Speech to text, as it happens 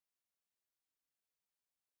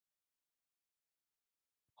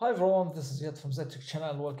Hi everyone, this is Yad from ZTech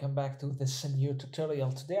channel. Welcome back to this new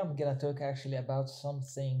tutorial. Today I'm gonna talk actually about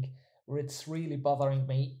something that's really bothering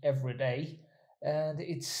me every day, and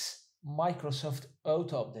it's Microsoft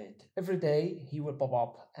AutoUpdate. Every day he will pop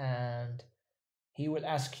up and he will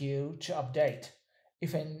ask you to update.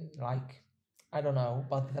 Even like I don't know,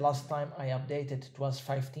 but the last time I updated it was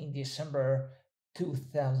 15 December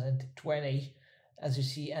 2020, as you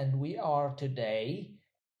see, and we are today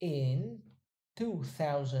in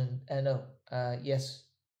 2000 no yes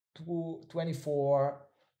 24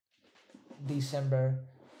 December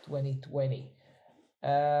 2020.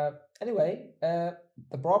 Anyway,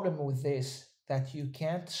 the problem with this that you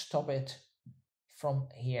can't stop it from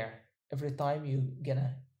here. Every time you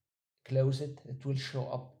gonna close it, it will show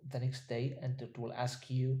up the next day and it will ask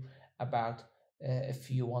you about if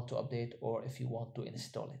you want to update or if you want to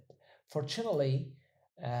install it. Fortunately,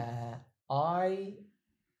 I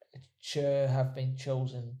have been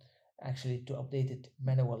chosen actually to update it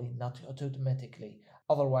manually, not automatically.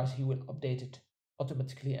 Otherwise, he will update it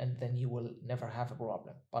automatically and then you will never have a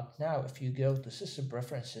problem. But now, if you go to System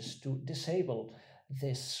Preferences to disable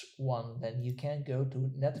this one, then you can go to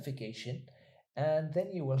Notification and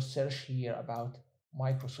then you will search here about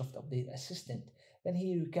Microsoft Update Assistant. Then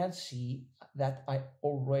here you can see that I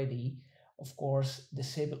already, of course,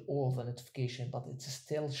 disable all the notification, but it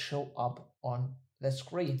still show up on the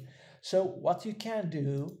screen. So what you can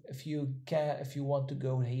do, if you want to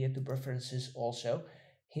go here to preferences also,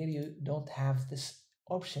 here you don't have this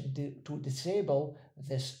option to disable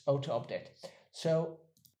this auto update. So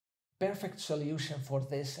perfect solution for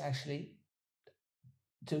this actually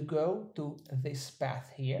to go to this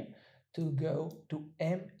path here, to go to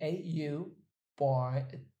MAU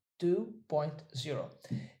 2.0.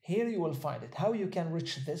 Here you will find it. How you can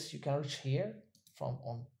reach this? You can reach here from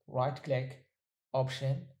on right click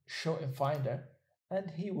option, show in Finder,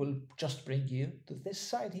 and he will just bring you to this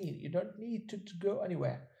side here. You don't need to go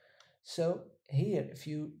anywhere. So here, if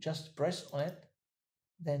you just press on it,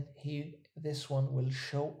 then here this one will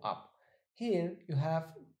show up. Here you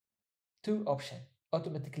have two options: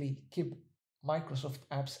 automatically keep Microsoft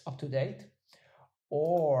apps up to date,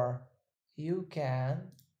 or you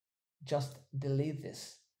can just delete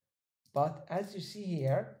this. But as you see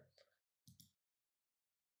here,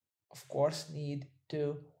 of course, need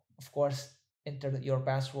to, of course, enter your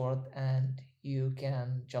password and you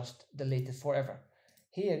can just delete it forever.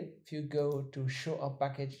 Here, if you go to show up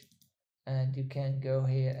package and you can go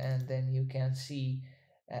here and then you can see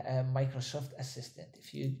Microsoft Assistant.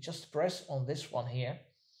 If you just press on this one here,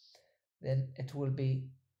 then it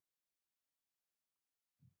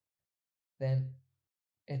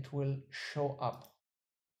will show up,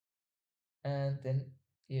 and then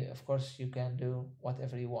of course you can do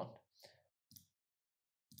whatever you want.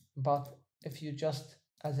 But if you just,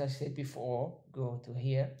 as I said before, go to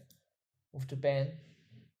here, move to pen,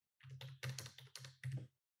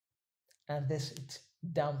 and this it's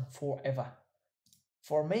done forever.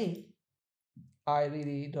 For me, I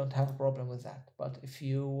really don't have a problem with that. But if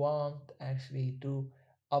you want actually to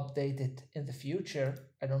update it in the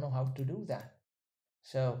future, I don't know how to do that.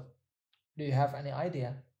 So do you have any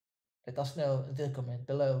idea? Let us know in the comment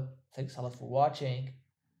below. Thanks a lot for watching.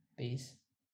 Peace.